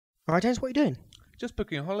Alright, James, what are you doing? Just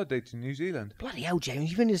booking a holiday to New Zealand. Bloody hell, James,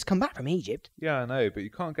 you've only just come back from Egypt. Yeah, I know, but you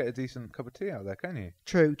can't get a decent cup of tea out there, can you?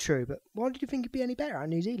 True, but why did you think it'd be any better out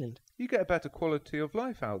in New Zealand? You get a better quality of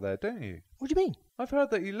life out there, don't you? What do you mean? I've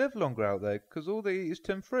heard that you live longer out there because all they eat is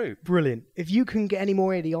tinned fruit. Brilliant. If you couldn't get any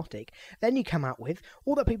more idiotic, then you come out with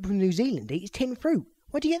all that people from New Zealand eat is tinned fruit.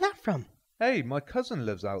 Where do you get that from? Hey, my cousin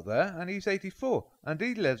lives out there and he's 84 and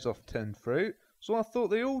he lives off tinned fruit, so I thought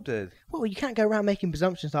they all did. Well, you can't go around making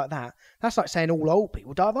presumptions like that. That's like saying all old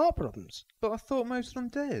people die of heart problems. But I thought most of them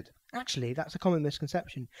did. Actually, that's a common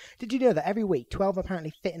misconception. Did you know that every week 12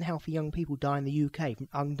 apparently fit and healthy young people die in the UK from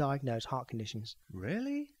undiagnosed heart conditions?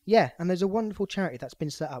 Really? Yeah, and there's a wonderful charity that's been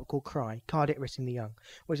set up called Cardiac Risking the Young,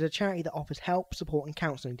 which is a charity that offers help, support and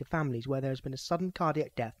counselling to families where there has been a sudden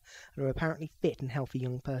cardiac death and are apparently fit and healthy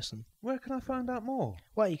young person. Where can I find out more?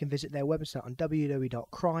 Well, you can visit their website on www.cry.org.uk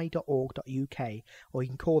or you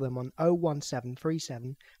can call them on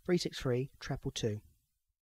 01737 363 222.